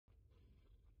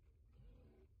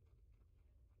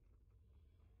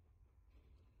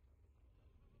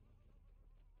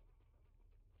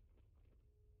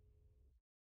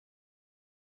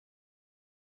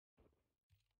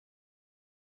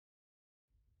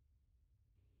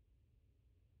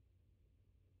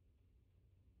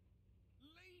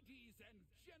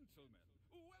Gentlemen,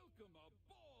 welcome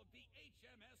aboard the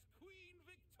HMS Queen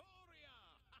Victoria!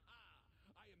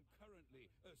 I am currently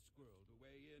squirreled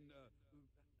away in a safe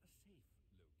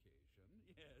location,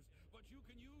 yes, but you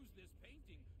can use this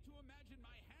painting to imagine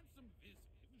my handsome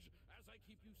visage as I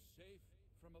keep you safe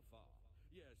from afar.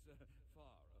 Yes,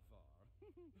 far afar.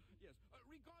 Yes,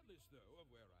 regardless, though, of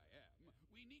where I am,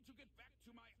 we need to get back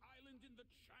to my island in the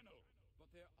channel.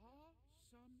 But there are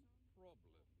some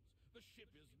problems. The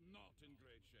ship is not in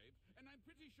great shape, and I'm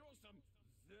pretty sure some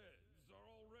Zeds are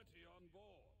already on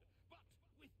board. But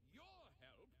with your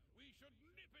help, we should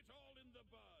nip it all in the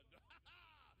bud.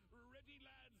 Ready,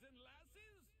 lads and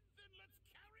lasses? Then let's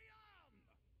carry on!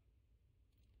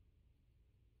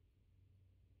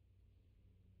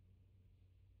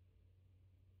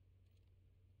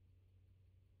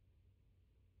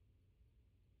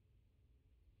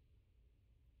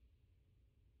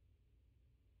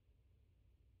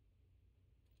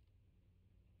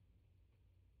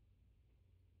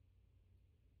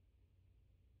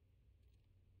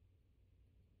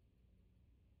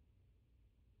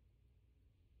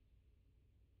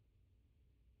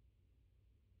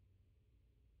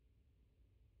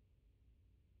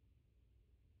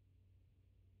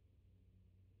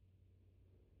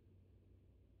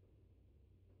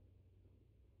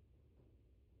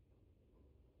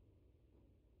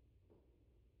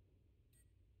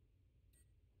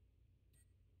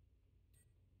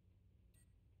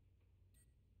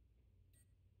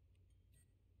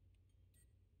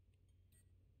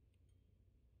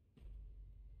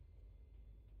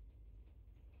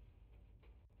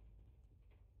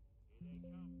 Here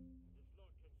they come. This lot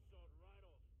can sod right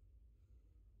off.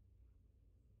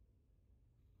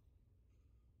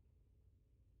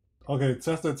 Okay,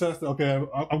 test. Okay,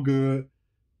 I'm good.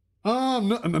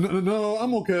 No,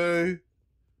 I'm okay.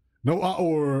 No,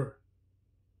 or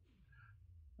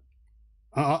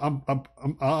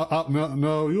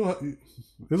no, you.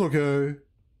 It's okay.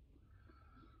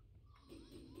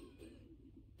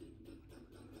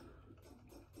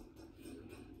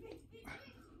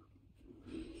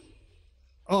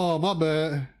 Oh, my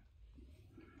bad.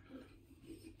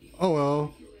 Oh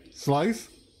well, slice.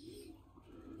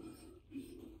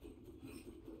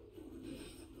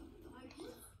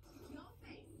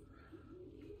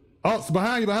 Oh, it's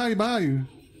behind you. I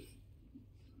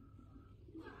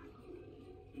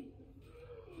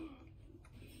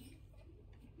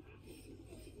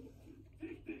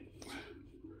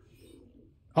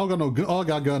don't got no gun. Oh, I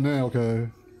got a gun now. Okay.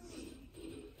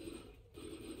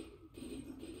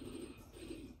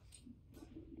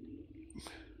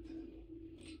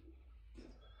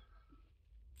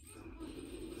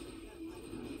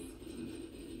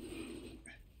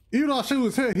 Even though I shoot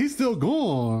his head, he's still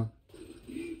gone.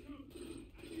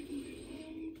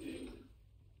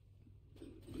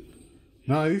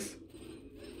 Nice.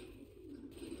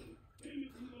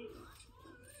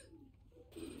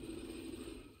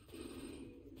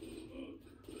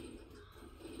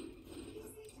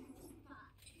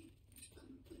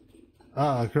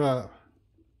 Ah, crap.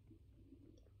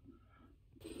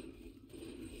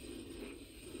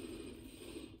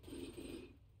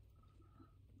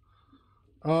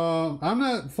 I'm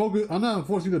not focused. I'm not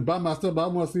forcing you to buy my stuff, but I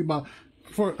want to see my.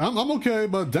 I'm okay,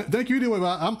 but thank you anyway.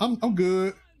 But I'm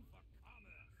good.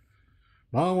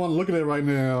 I don't want to look at it right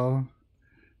now.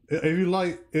 If you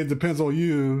like, it depends on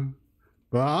you.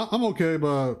 But I'm okay.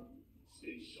 But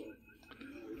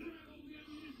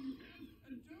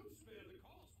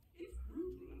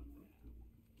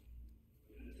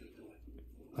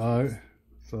all right.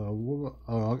 So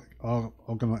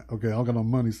I'm gonna okay. I don't got no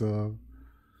money, so.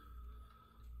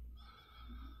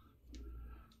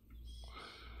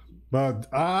 But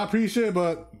I appreciate it,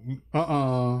 but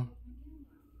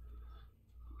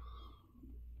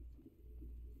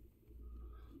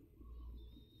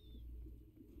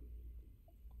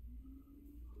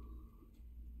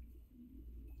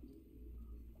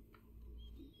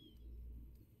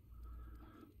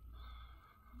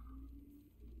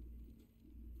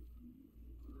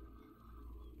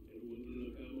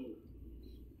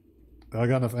I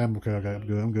got enough ammo. Okay,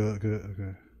 I'm good,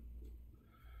 okay.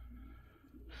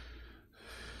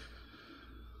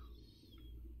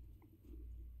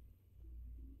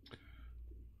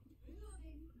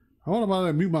 I want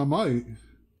to mute my mic.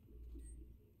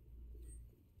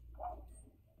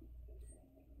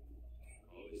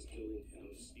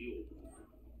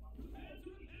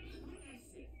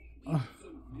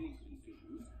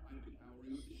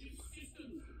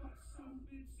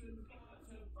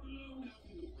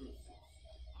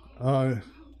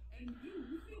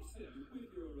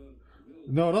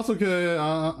 No, that's okay.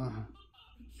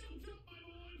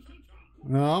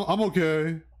 No, I'm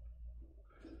okay.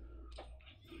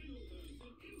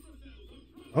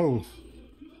 Oh.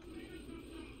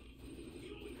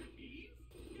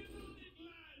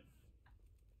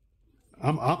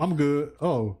 I'm good.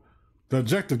 Oh, the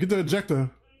ejector. Get the ejector.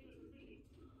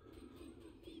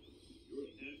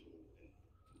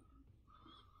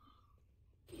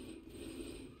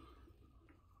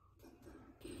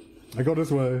 I go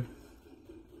this way.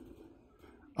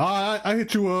 I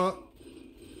hit you up,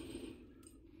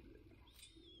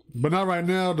 but not right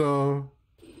now though.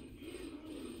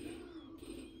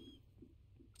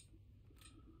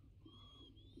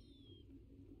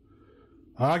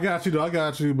 I got you though. I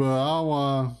got you, but I don't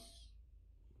want.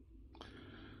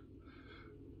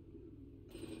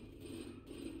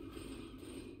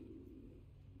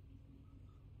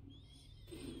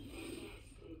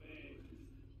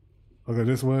 Okay,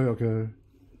 this way. Okay.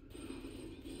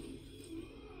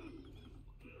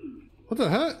 What the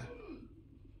heck?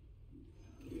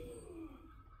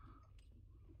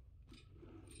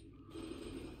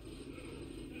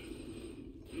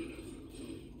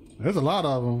 There's a lot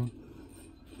of them.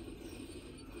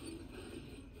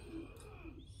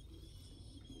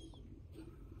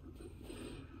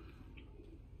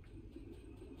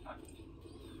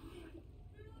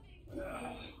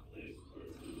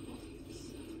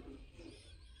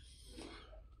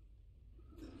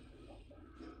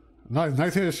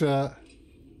 Nice headshot.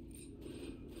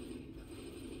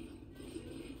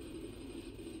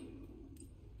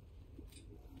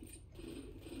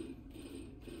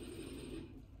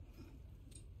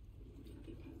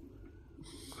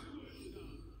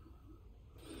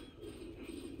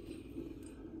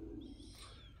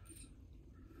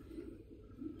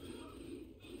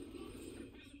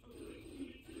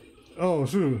 Oh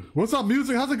shoot! What's up,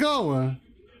 music? How's it going?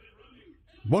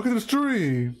 Welcome to the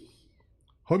stream.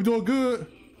 Hope you're doing good.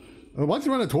 Why'd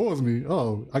you run it towards me?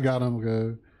 Oh, I got him.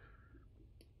 Okay.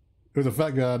 There's a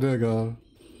fat guy. There you go.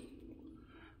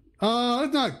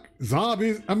 It's not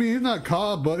zombies. I mean, it's not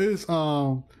COD, but it's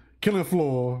killing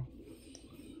floor.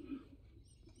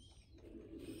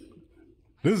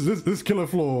 This killing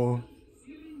floor.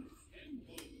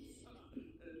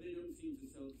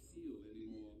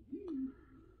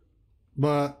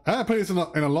 But I haven't played this in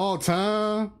a long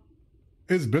time.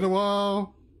 It's been a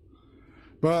while.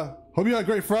 But hope you had a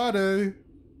great Friday.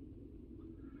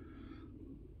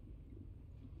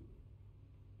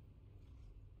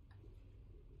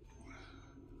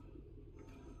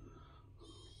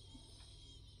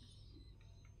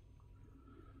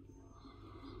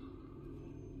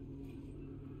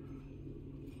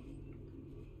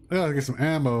 I gotta get some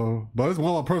ammo, but it's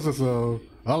one more person, so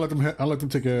I'll let them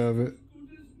take care of it.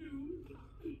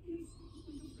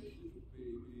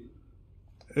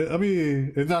 I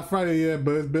mean, it's not Friday yet,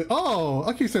 but it's been. Oh,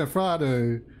 I keep saying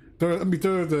Friday.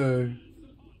 Thursday.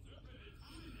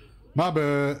 My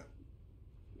bad.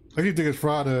 I keep thinking it's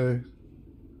Friday.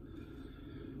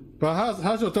 But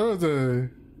how's your Thursday?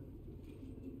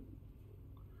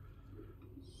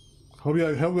 Hope you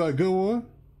had a good one.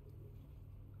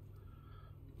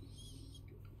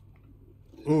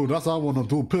 Oh, that's all I want to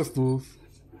do. Pistols.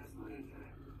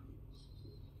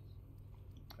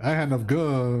 I ain't had enough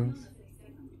guns.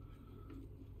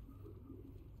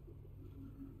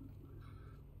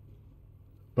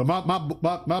 But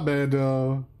my bad.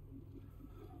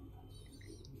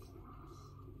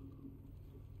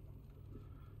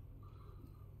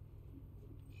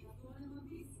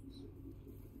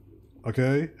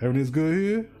 Okay, everything's good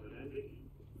here.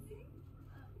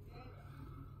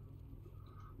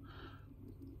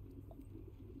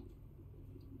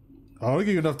 Oh, they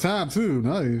give you enough time too.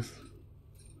 Nice.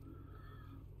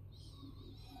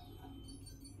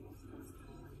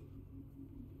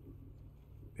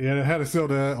 Yeah, they had to sell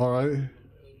that. All right.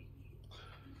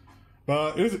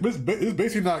 But it's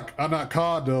basically not. I'm not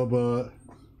COD though,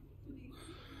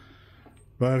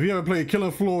 but if you ever played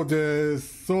Killing Floor, there's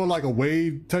sort of like a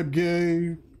wave type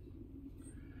game,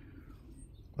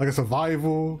 like a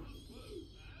survival.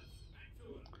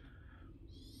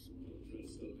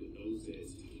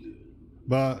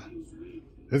 But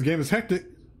this game is hectic.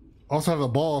 Also have a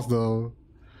boss though.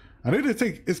 I need to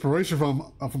take inspiration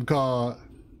from COD.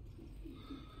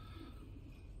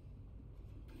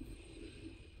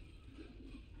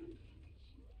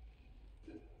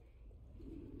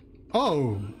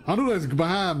 Oh, I knew that's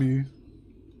behind me.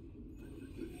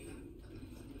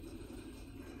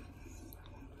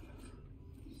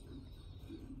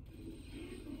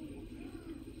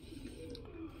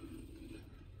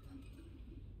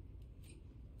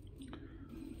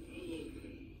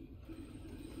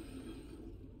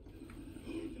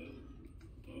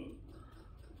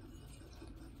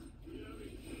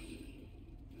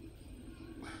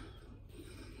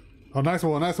 Oh, nice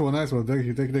one, nice one, nice one. Thank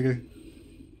you, thank you, thank you.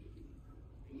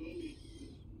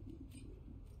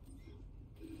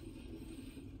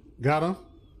 Got him.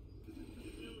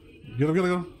 Get him, get him,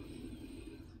 get him.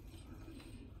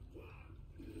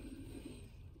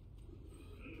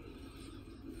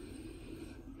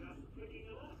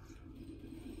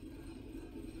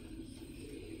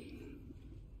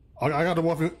 I got the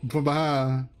one from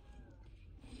behind.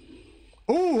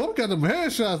 Oh, I'm got them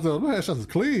headshots though. Them headshots is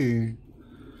clean.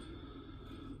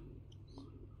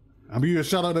 I'm gonna give you a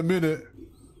shout out in a minute.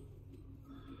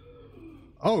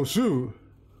 Oh shoot.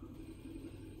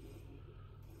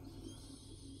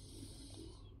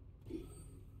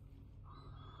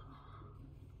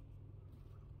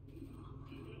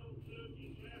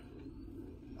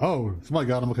 Oh, somebody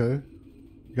got him. Okay,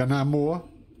 you got 9 more.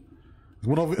 It's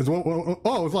one over. It's one.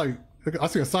 Oh, it's like I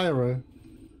see a siren.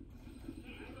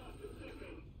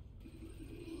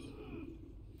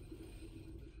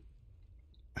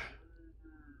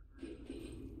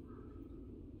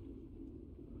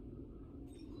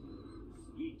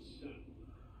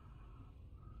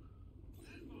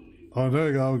 Oh, there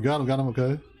you go. Got him.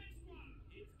 Okay.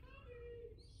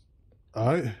 All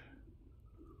right.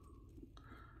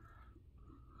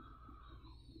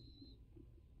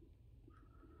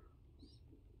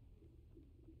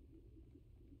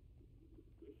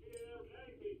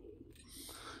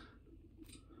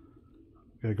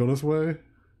 Okay, go this way.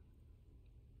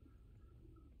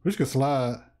 We just could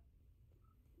slide.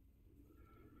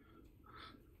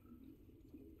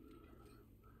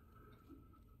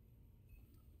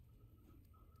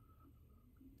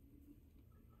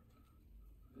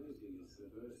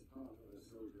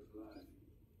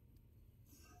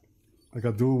 I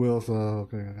got dual wheels, so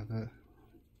okay, I got that.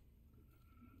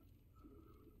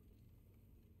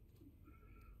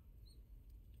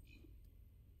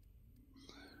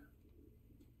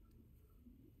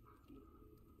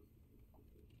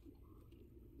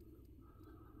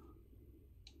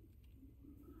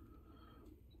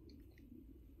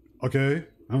 Okay,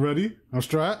 I'm ready. I'm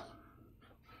strapped.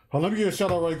 Oh, let me get a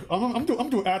shout out right. I'm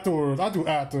doing afterwards. I'll do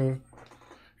after,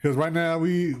 because right now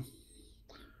I'm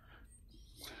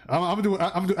gonna do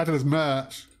after this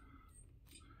match.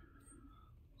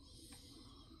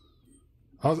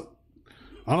 I don't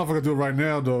know if I can do it right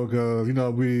now though, because you know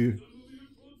we.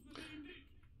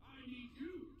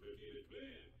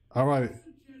 All right.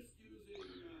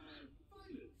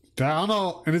 I don't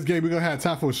know. In this game, we're gonna have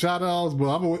time for shout outs, but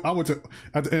I went to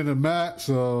at the end of the match,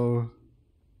 so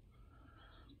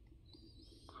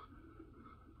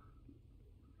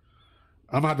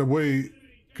I'm gonna have to wait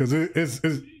because it's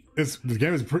the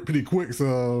game is pretty quick.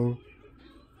 So,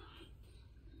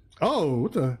 oh,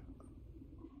 what the?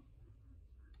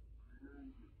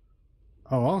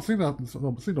 Oh, I don't see nothing. I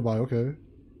don't see nobody. Okay.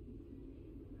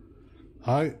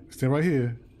 All right, stay right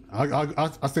here.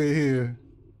 I stay here.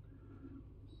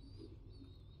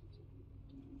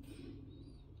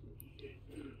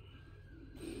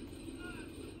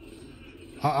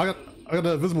 I got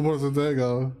the invisible person. There you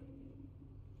go.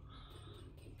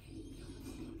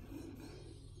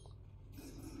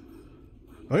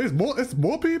 Oh, it's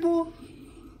more people?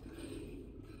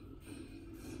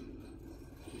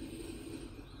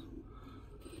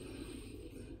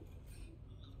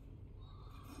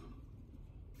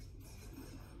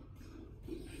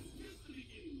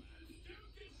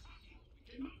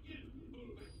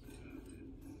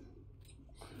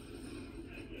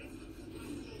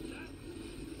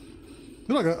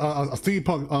 You're like a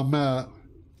steampunk map.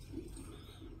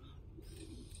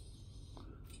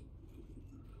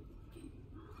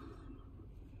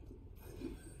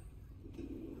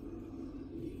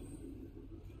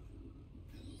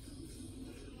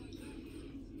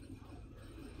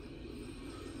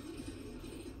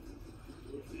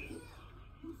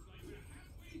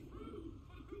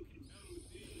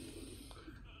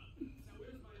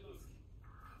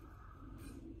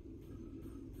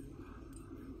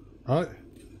 All right.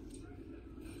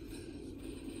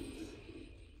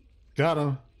 Got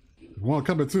him. One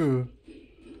coming too.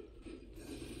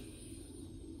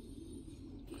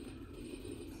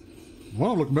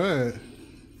 One look bad.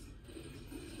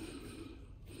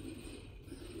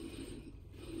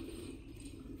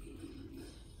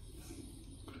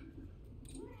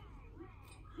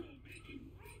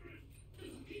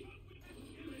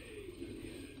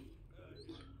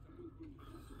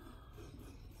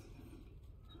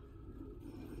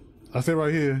 I stay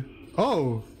right here.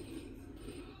 Oh.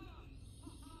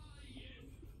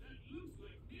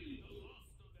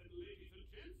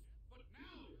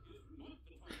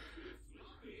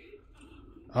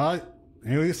 All right,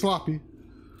 here he's sloppy.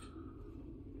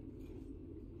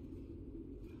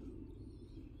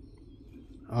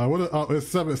 What? Oh, it's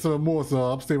seven more. So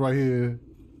I'll stay right here.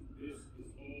 This is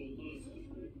all us.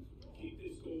 Keep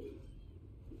this going.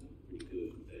 Pretty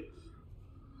good, thanks.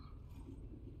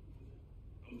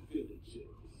 I'm feeling chips.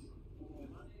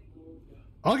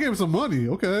 I'll give him some money.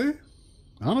 Okay.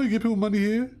 I don't know you give people money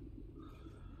here.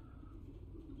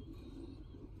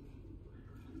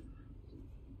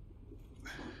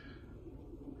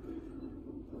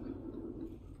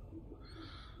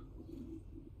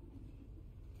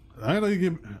 I know you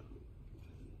give.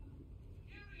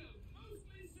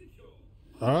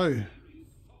 All right.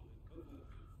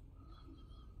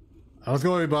 Let's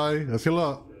go, everybody. Let's heal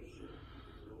up.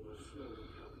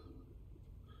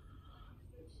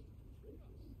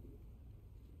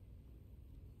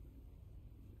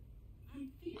 I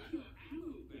think your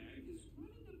ammo bag is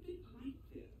running a bit light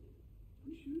there.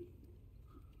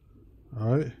 All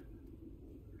right.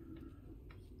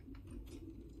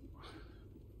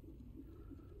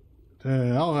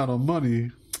 Damn, I don't have no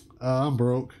money. I'm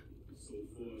broke. So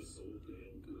far, so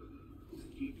damn good.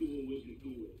 Keep doing what you're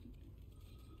doing.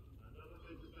 Another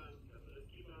bit of bounce, but let's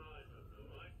keep our eyes open,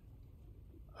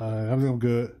 all right? Alright, I'm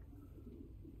good.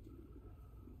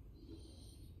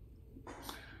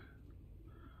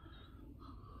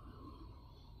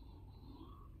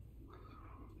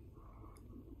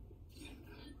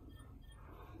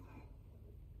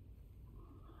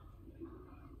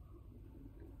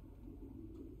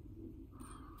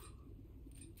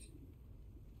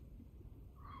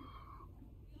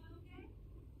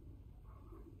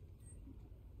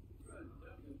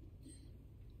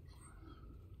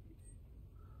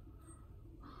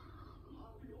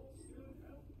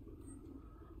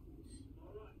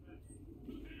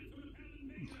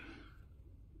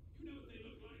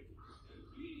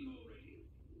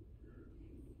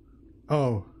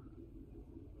 Oh.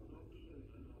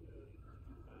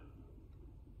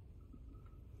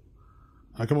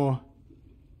 Come on.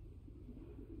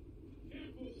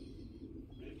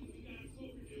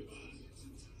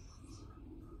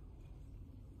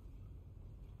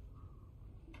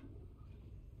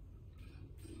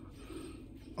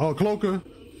 Oh, Cloaker.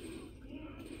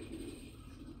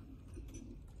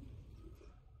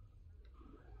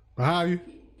 Behind you.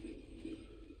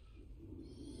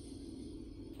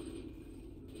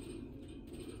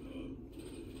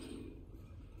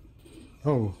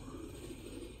 Oh.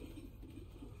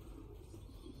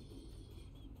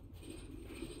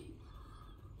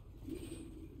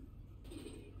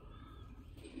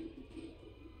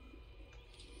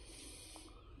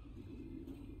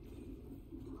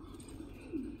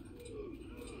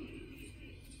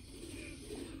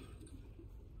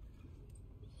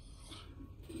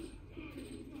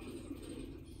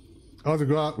 Oh, the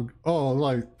God. Oh,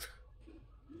 like.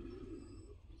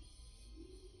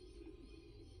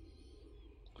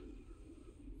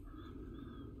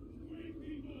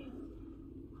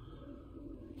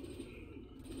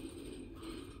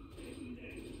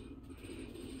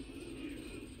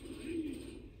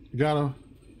 Got him.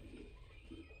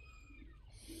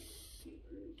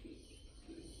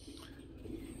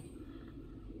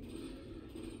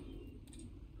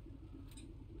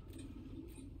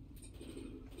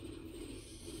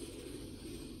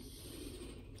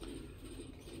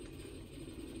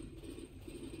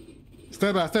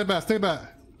 Stay back, stay back, stay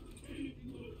back.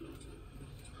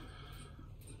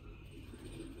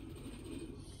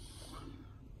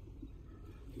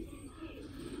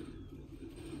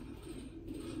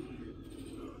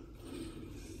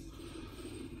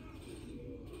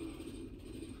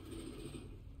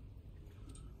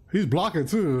 He's blocking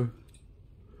too.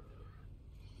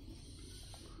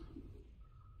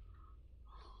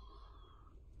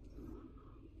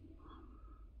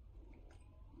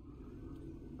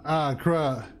 Ah,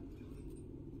 crap.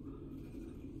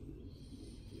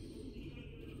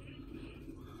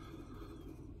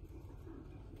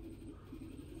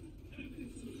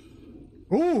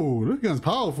 Ooh, this gun's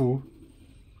powerful.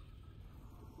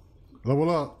 Level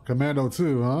up. Commando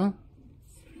 2, huh?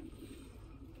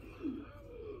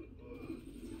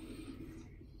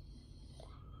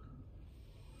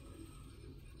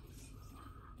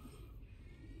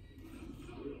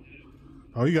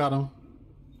 Oh, you got him.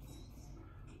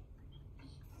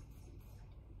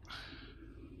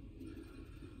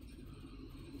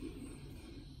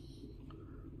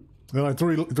 They're like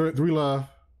three left.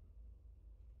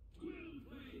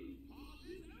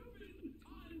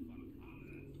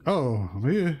 Oh, I'm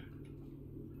here.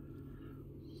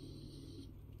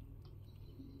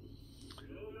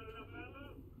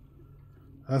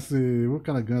 Let's see what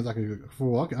kind of guns I can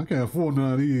afford. I can't afford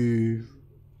none of these.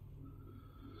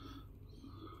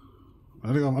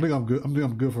 I think I'm good. I think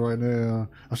I'm good for right now.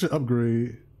 I should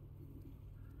upgrade.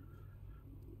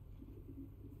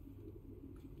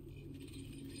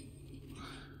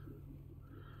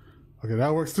 Okay,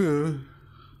 that works too.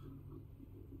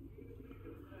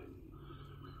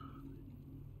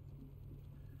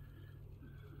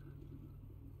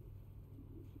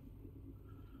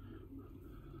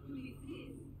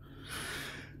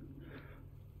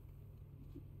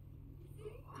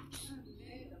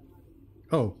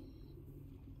 Oh.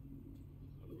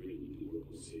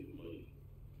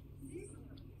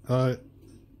 Alright.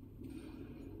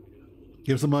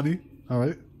 Give some money.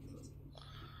 Alright.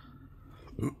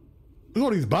 Look at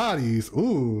all these bodies.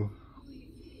 Ooh.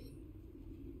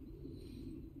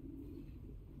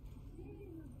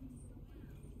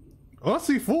 Oh, that's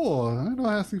C4. I didn't know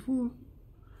I had C4.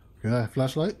 Okay,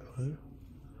 flashlight. Okay.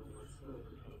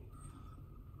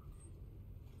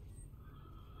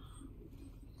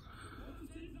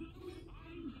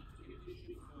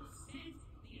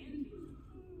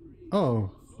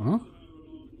 Oh, huh?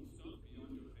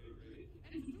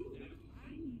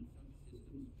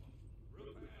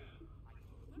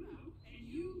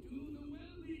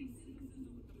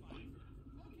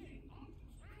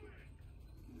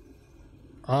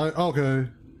 Okay.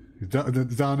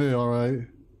 Down there, all right.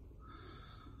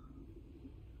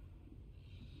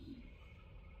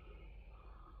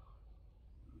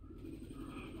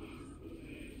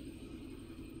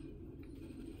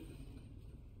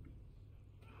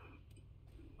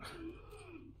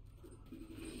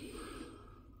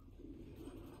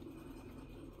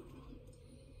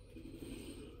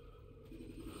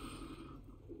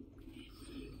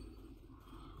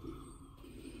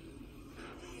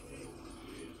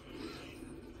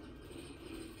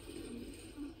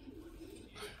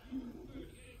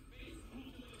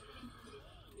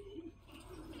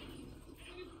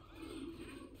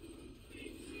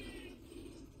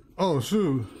 Oh,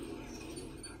 shoot.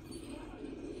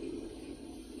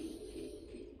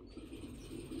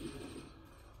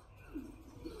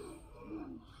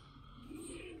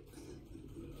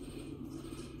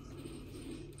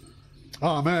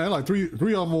 Oh, man, like three of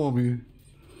them on me.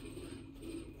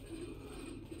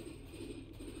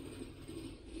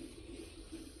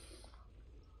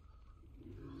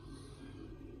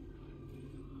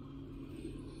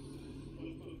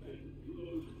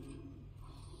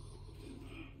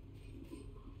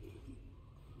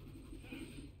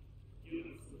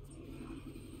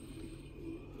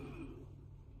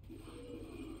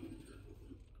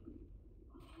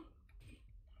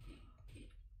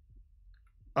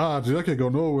 Ah, dude, I can't go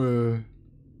nowhere.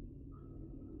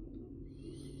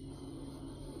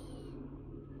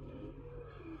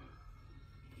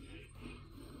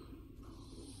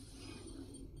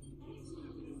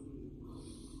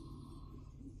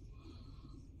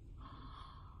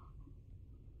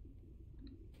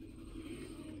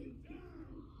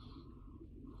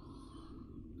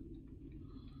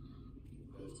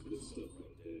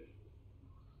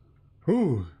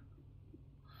 Ooh.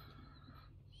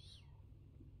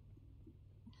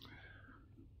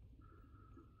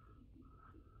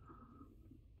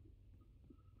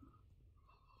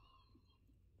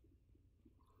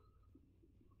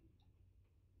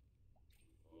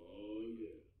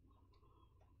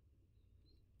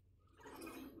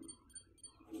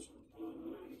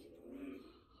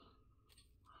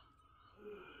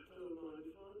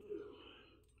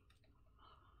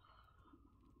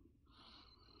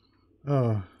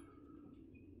 Oh.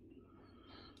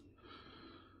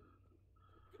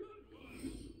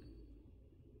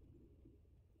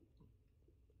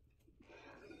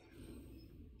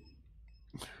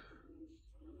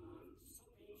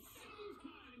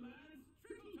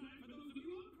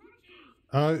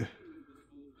 I.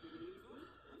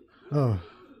 Oh.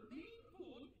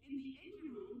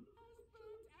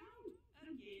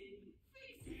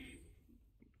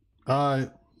 Alright.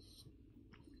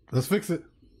 Let's fix it.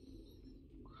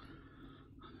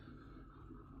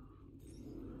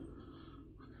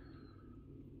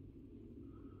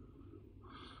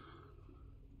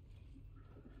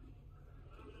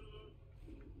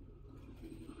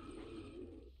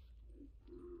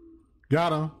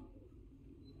 Got him.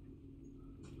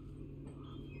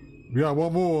 We got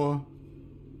one more.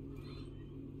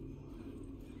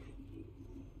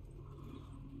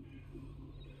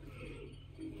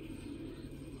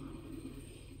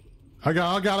 I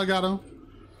got him.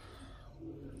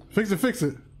 Fix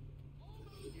it.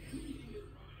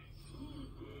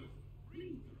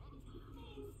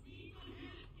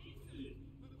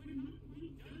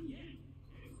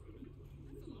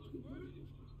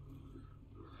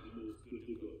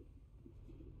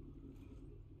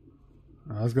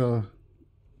 All right, let's go.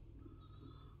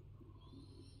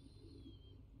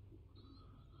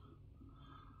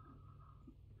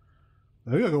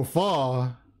 We gotta go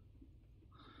far.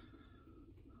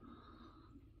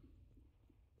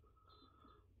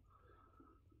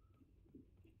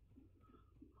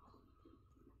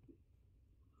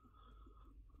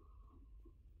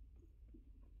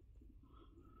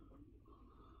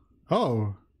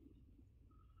 Oh.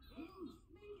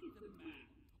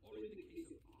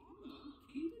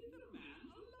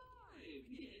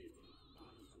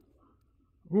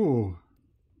 Ooh.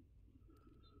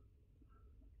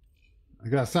 I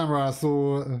got a samurai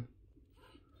sword.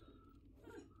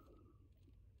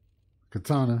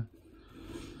 Katana.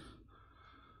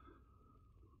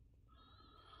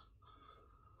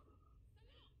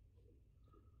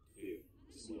 Here,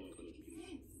 small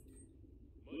contribution.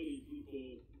 Money,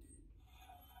 people.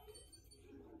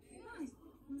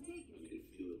 I can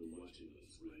feel them watching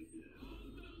us right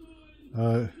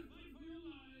now.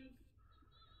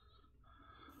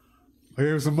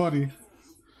 Here's some money.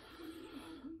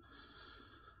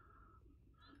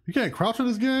 You can't crouch in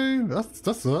this game?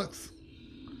 That sucks.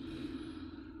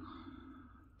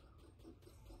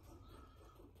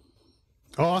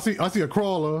 Oh, I see a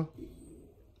crawler.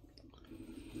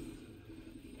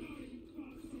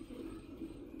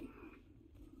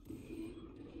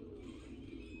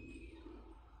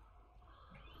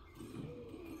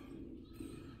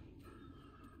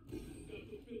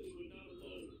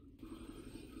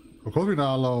 Of course we're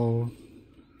not alone.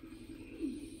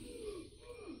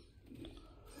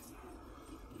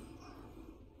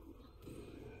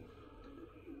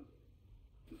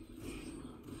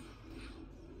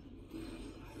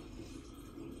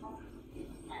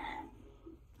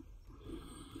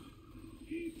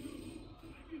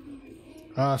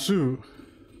 Ah, shoot.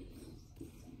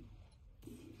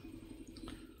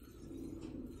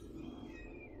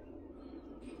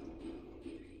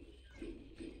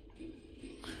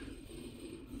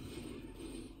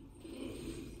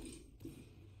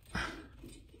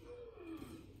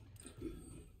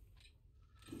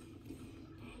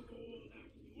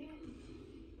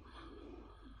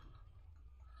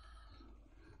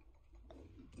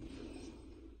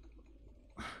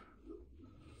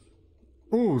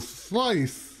 Ooh,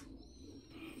 slice.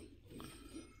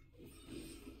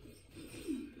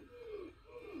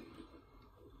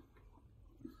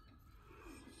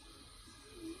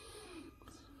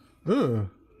 Ugh.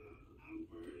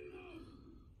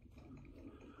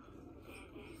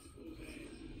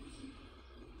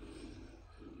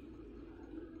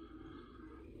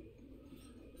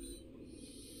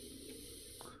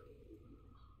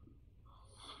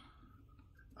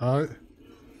 All right.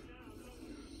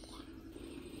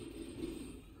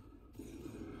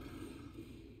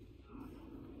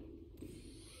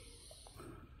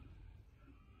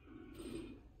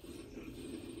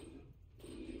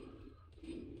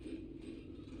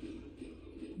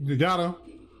 You got him.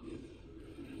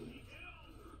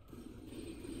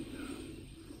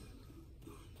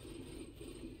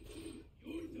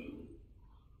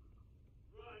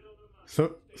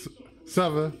 So,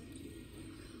 7.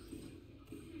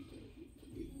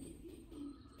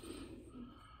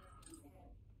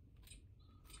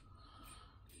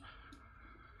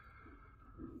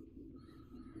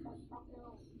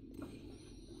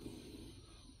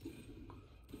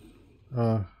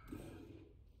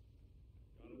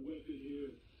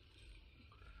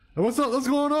 What's up? What's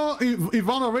going on?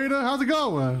 Ivana Raider, how's it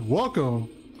going? Welcome.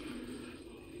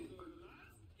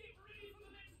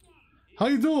 How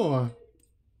you doing?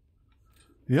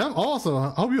 Yeah, I'm awesome. I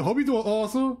hope you doing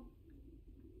awesome.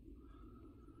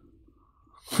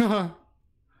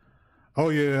 Oh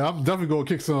yeah, I'm definitely gonna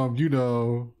kick some, you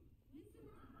know.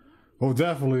 Oh,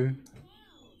 definitely.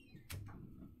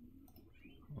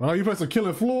 Oh, you play some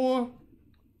Killing Floor?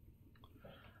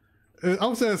 I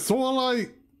would say it's sort of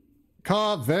like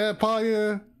COD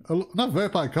Vampire, not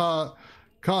Vampire,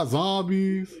 COD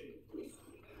Zombies,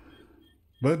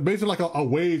 but basically like a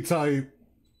wave type.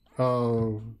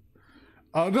 No,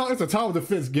 it's a tower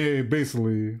defense game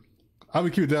basically. I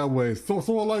would keep it that way, sort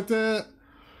of like that,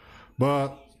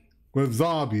 but with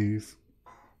zombies.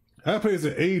 I haven't played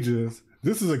this in ages.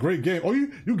 This is a great game. Oh,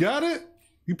 you got it?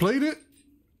 You played it?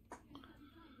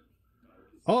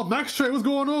 Oh, Max Trey, what's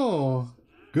going on?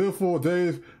 Good for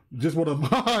days. Just want to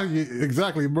mind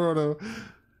exactly, murder.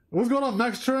 What's going on,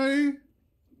 Max Trey?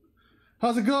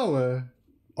 How's it going?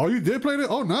 Oh, you did play it?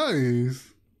 Oh, nice.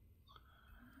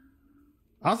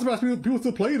 I'm surprised people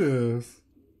still play this.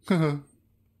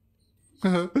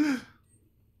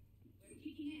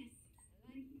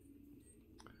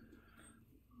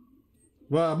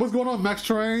 Wow, what's going on, Max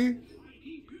Train?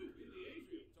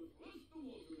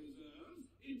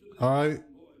 All right,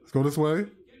 let's go this way.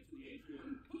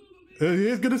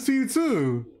 It's good to see you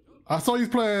too. I saw you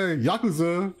playing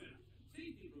Yakuza.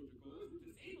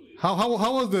 How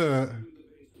was that?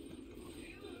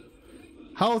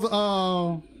 How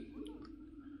was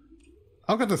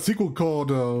I got the sequel called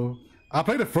though. I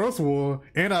played the first one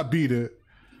and I beat it.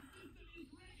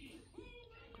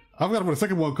 I forgot what the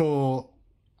second one called.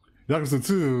 Yakuza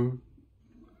 2.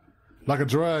 Like a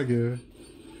dragon.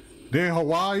 Then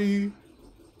Hawaii.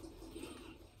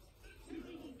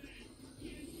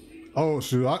 Oh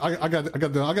shoot! I got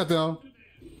down.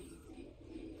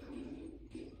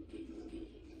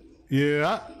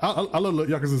 Yeah, I love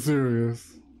Yakuza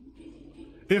serious.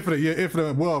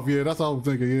 Infinite wealth. Yeah, that's all I'm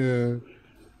thinking. Yeah.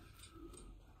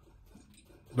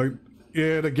 Like,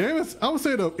 yeah, the game is. I would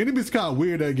say the enemy's kind of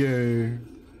weird. That game.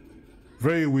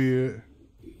 Very weird.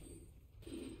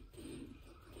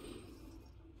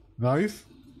 Nice.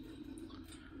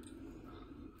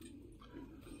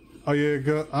 Oh yeah,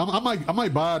 good. I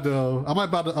might buy the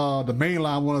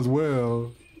mainline one as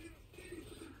well.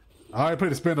 I already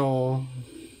played the spin all.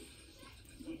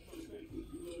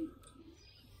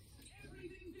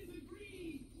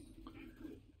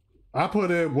 I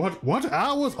put in what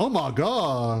hours? Oh my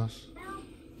gosh.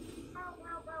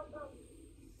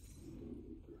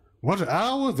 100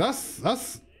 hours?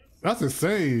 That's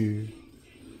insane.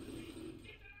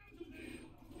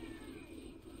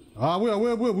 We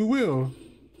will.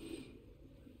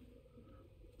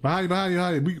 Behind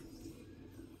you.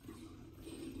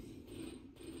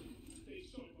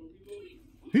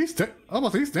 He's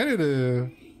standing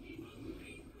there.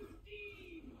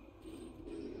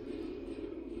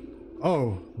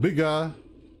 Oh, big guy.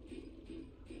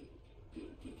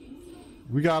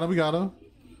 We got him.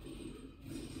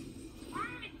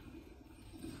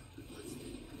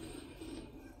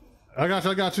 I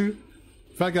got you.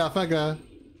 Fat guy.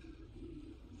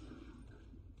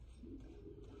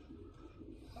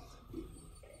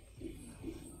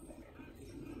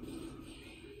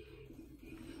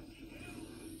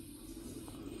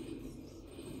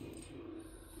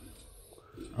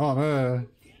 Oh man.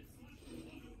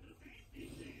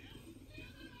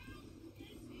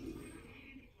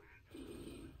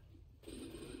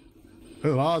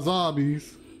 There's a lot of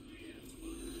zombies.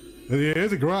 Yeah,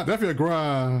 it's a grind. Definitely a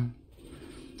grind.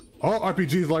 All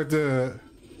RPGs like that.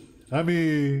 I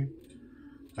mean,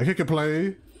 I can't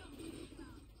complain.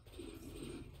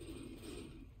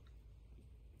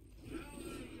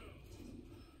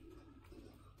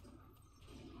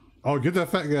 Oh, get that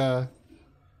fat guy.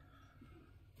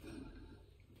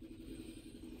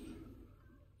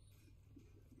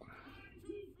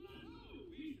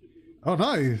 Oh,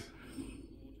 nice.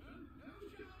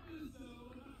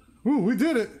 Ooh, we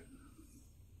did it.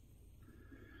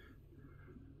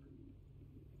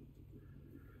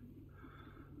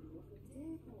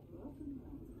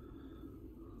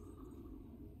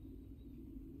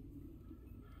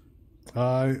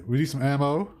 Alright, we need some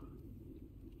ammo.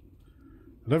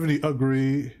 Definitely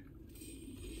upgrade.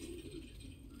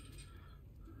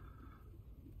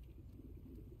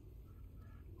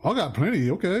 I got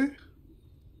plenty, okay.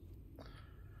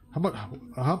 How much?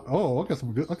 Oh, I got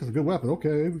some good weapon.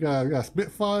 Okay, we got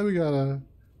Spitfire. We got a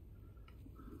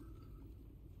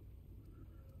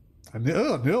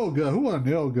nail gun. Who want a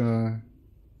nail gun?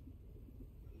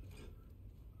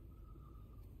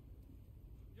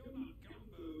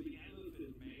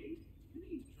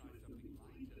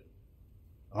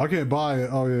 I can't buy it.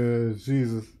 Oh yeah,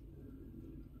 Jesus.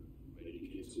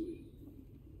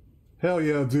 Hell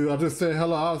yeah, dude. I just said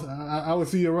hello. I will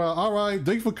see you around. All right,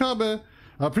 thanks for coming.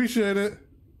 I appreciate it.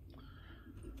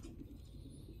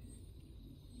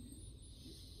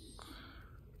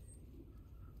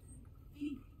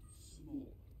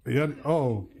 Yeah.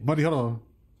 Oh, money. Hold on.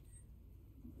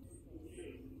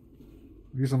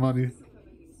 Get some money.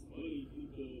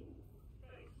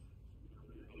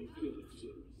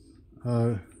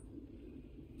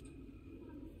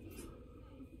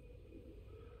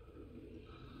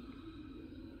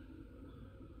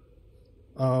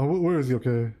 Where is he?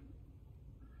 Okay.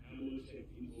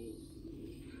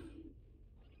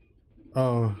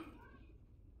 Oh.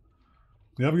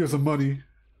 Yeah, I'm gonna get some money.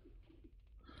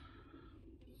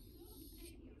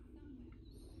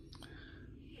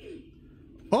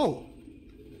 Oh.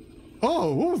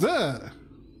 Oh, what was that?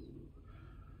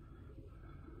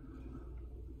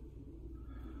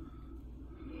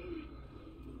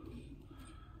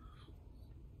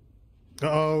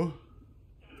 Uh-oh.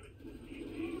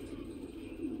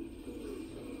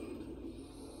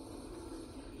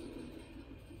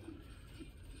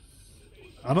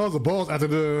 I know there's a boss after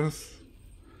this.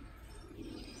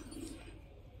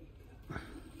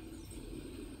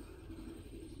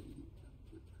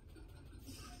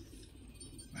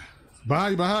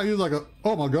 Behind you, like a,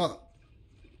 oh my god.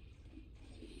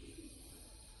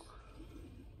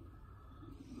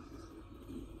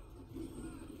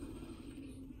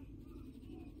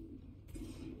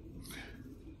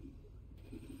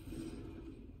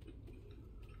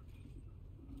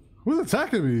 Who's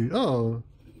attacking me? Oh.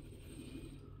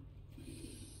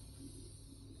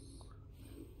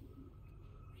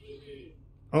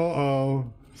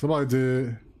 Uh-oh. Somebody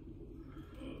did.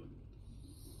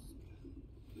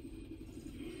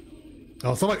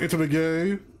 Oh, somebody entered the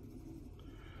game.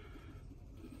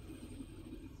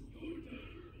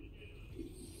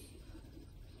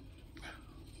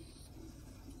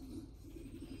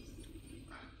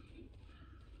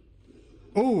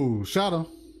 Oh, shot him.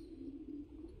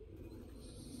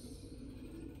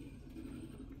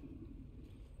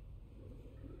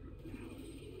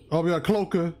 Oh, we got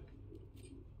Cloaker.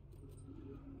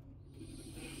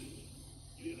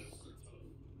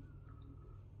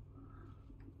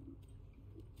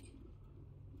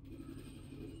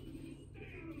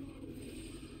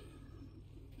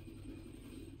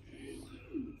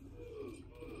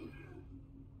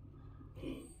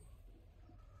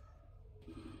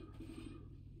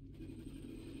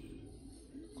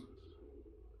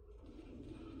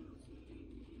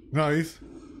 Nice.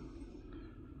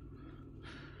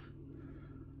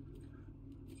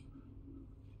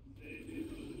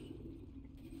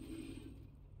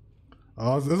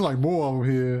 Oh, there's like more of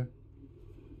them here.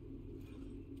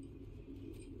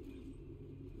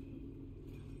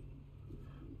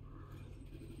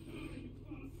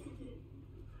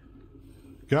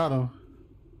 Got him.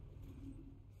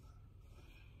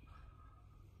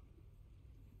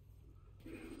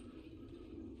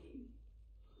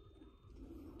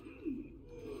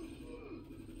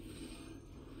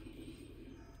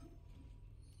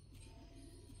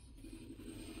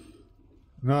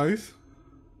 Nice.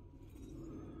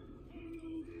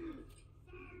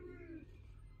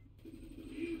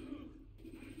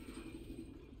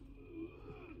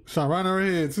 Shot right in her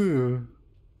head too.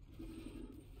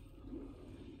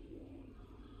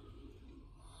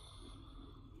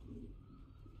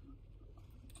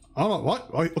 I don't know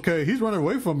what. Okay, he's running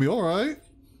away from me. All right.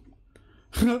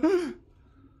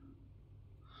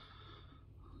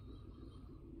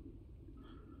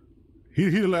 he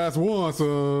the last one,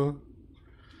 so.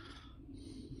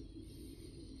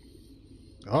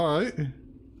 All right.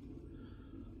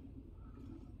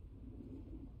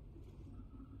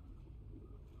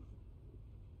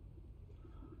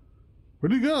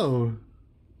 Where'd he go?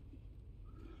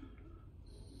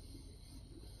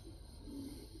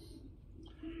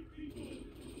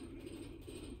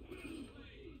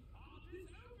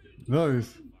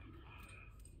 Nice.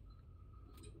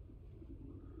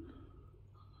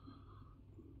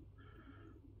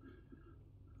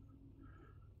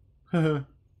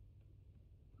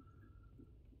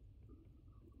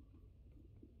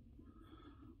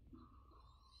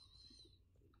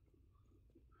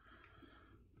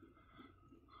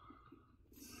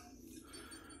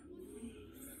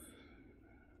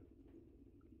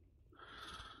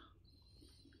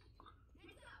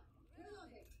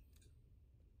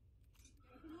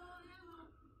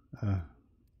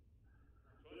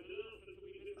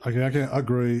 Okay, I can't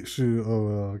upgrade. Shoot,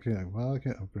 oh, I can't. Well, I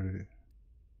can't upgrade.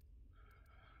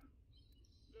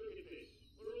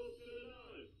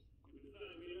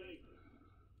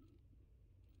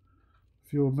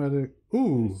 Fuel medic.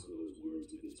 Ooh.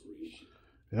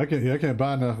 Yeah, I can't. Yeah, I can't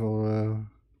buy enough for.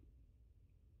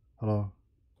 Hold on.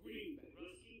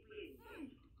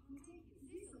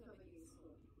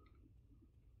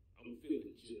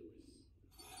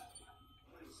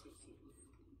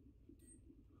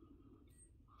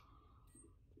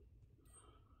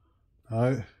 All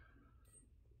right.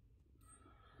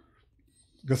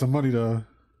 Got some money though.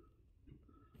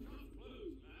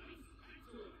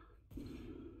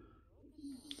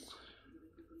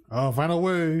 Oh, find a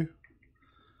way.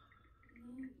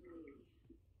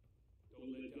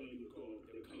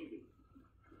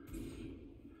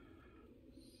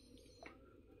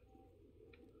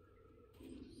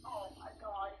 Oh my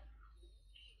god.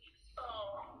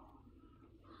 Oh.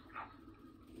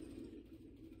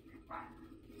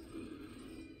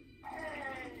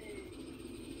 Hey.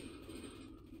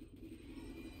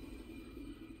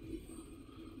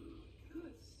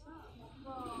 Good stuff.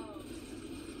 Oh.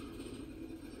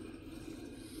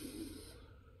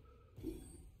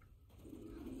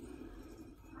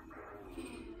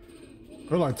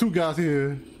 There's like two guys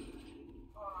here.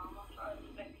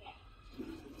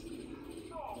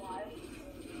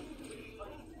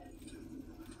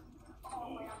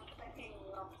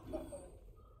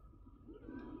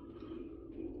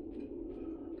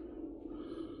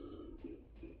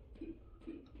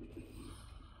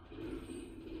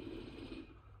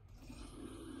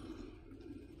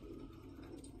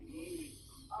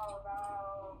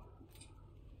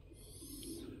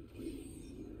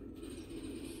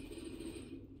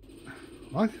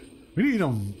 What? We need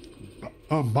them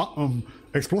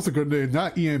explosive grenades,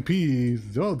 not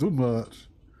EMPs. They don't do much.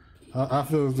 I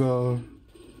feel as though.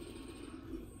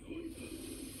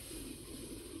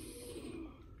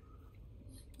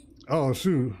 Oh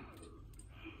shoot.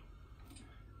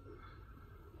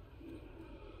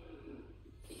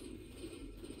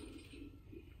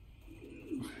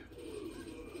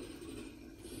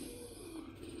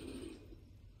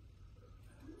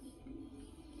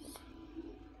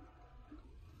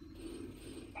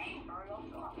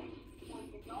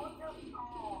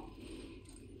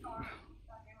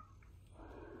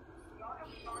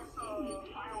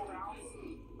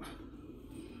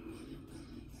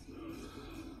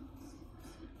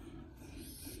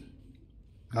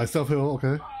 I self heal,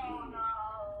 okay. Oh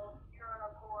no, you're in a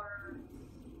corner.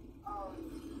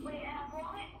 Wait,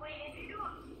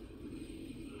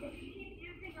 if you keep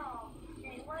using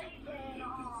melee and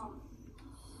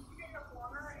in the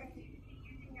corner and you keep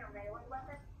using your melee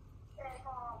weapon, if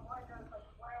one of those like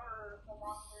whatever the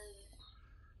monsters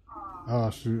Oh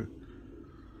shoot.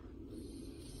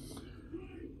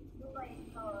 like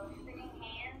spinning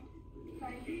hands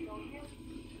trying to kill you,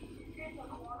 sit in the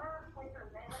corner, place your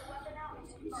melee weapon out and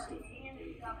just start hitting him if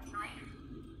you have a knife.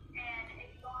 And if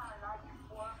you don't have a knife, just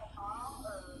pull out a katana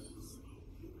or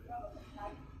you have a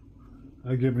knife.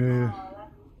 That get me. That's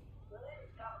good. If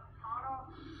you have a katana,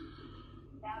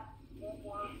 that won't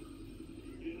work.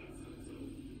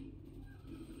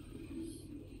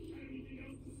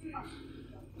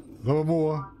 A little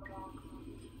more.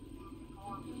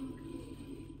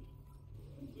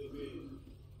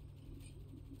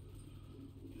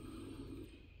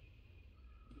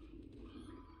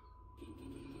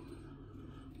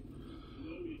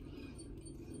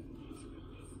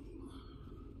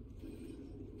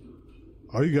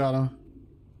 Oh, you got him.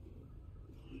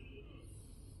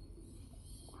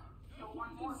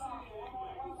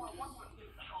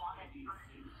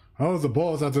 Oh, the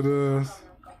balls after this.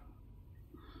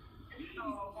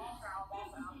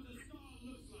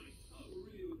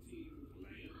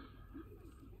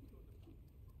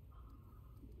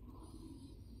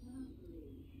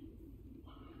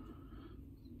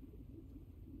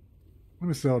 Let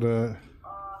me sell that.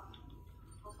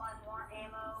 We'll find more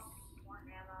ammo.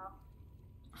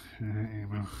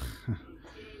 Ammo.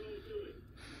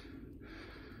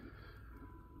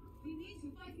 We need to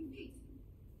fighting beat.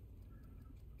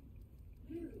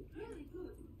 Very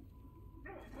good.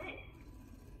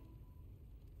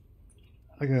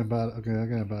 I can buy it. Okay, I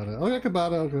can buy it. Okay, I can buy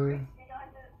it. Okay.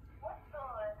 What the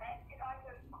heck did I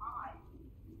just buy?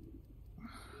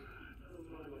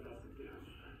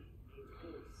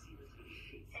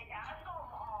 Hey, I have some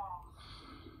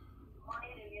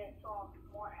money to get some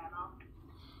more ammo.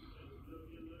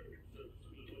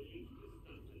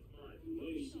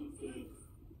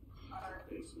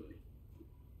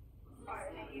 Alright,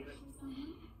 thank you.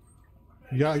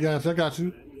 Yeah, yes, I got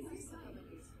you. I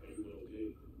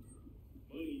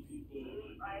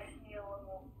just need a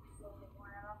little more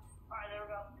ammo. Alright, there we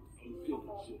go.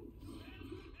 Cool.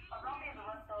 I'll drop you the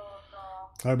rest of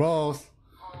the... Hey, boss.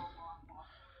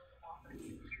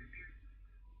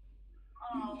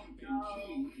 Oh no.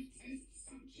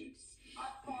 I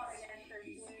fought against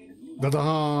her, dude. That's a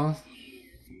Hans.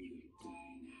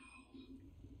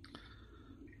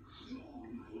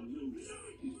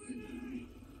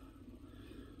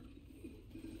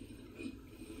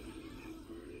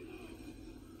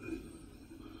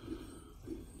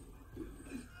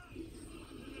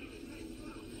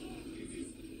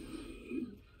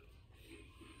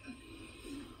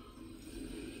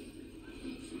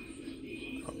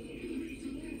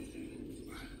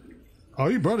 Oh,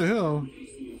 you brought it here. Oh no.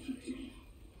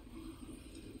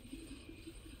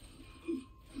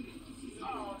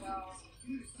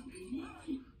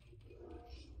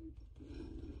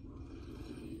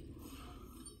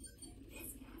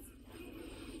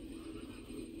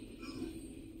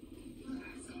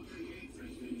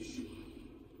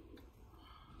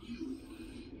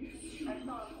 I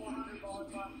still have 400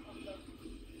 bullets left.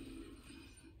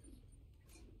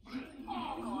 Oh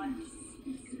god.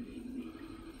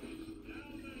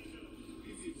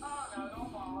 Oh no,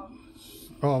 don't fall.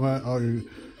 Oh man, oh you.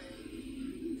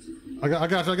 I got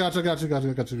you. I'm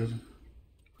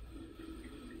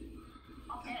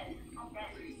dead. I'm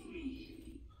dead.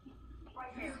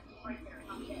 Right there.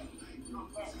 I'm dead.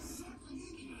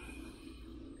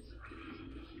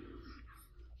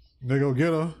 They go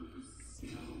get her. Oh no.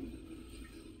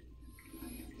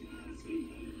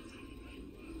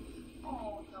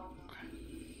 Oh no.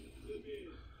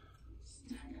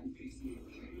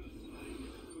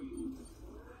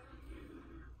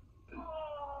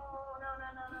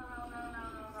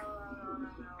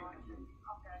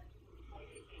 Okay.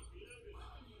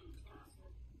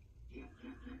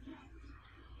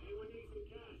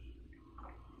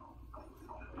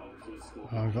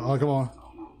 Oh, come on.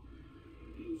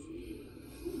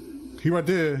 He right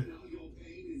there.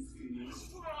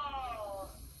 Whoa.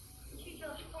 She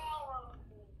just followed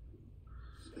me.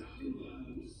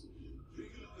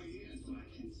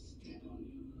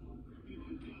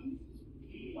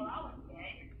 Well, I was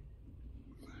dead.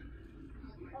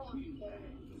 I was dead.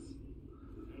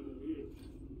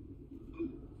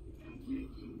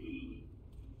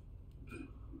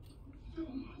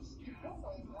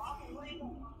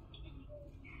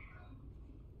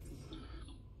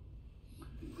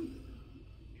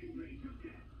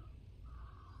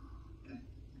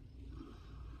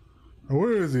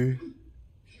 Where is he?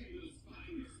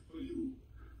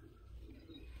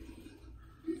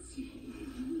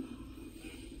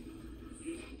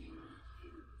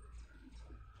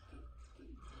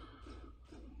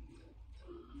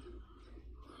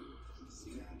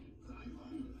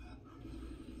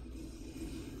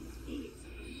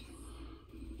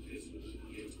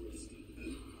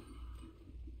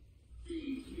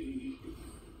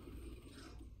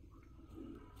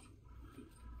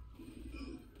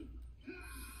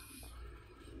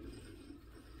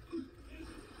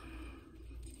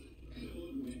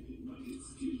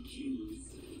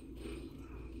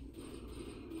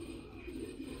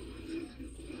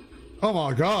 Oh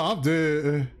my God, I'm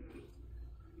dead.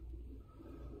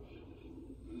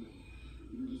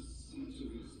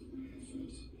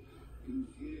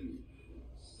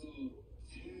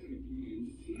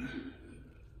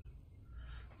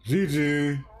 GG.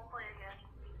 We'll play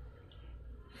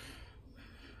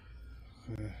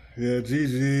again. Yeah,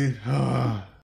 GG.